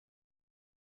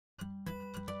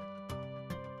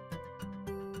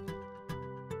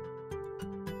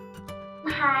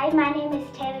Hi, my name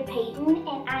is Taylor Payton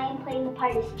and I am playing the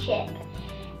part as Chip.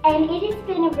 And it has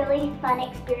been a really fun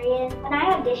experience. When I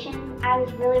auditioned, I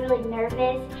was really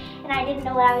nervous and I didn't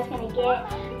know what I was going to get.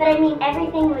 But I mean,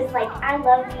 everything was like, I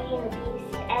love Beauty and the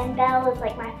Beast and Belle is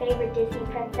like my favorite Disney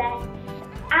princess.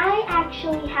 I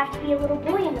actually have to be a little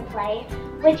boy in the play,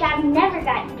 which I've never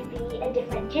gotten to be a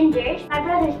different gender. My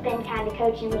brother's been kind of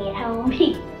coaching me at home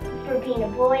for being a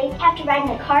boy. I have to ride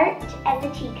in a cart as a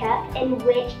teacup, in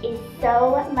which is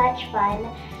so much fun.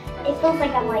 It feels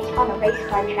like I'm like on a race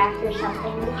car track or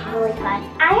something, which is really fun.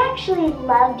 I actually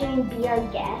love doing Be Our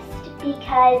Guest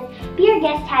because Be Our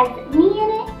Guest has me in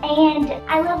it, and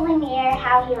I love Lumiere,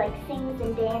 how he like sings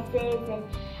and dances, and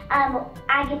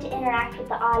I get to interact with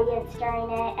the audience during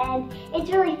it, and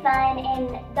it's really fun,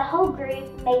 and the whole group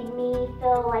made me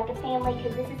feel like a family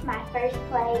because this is my first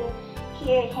play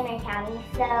here at Henry County,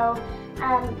 so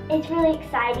it's really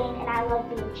exciting and I love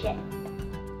being Chip.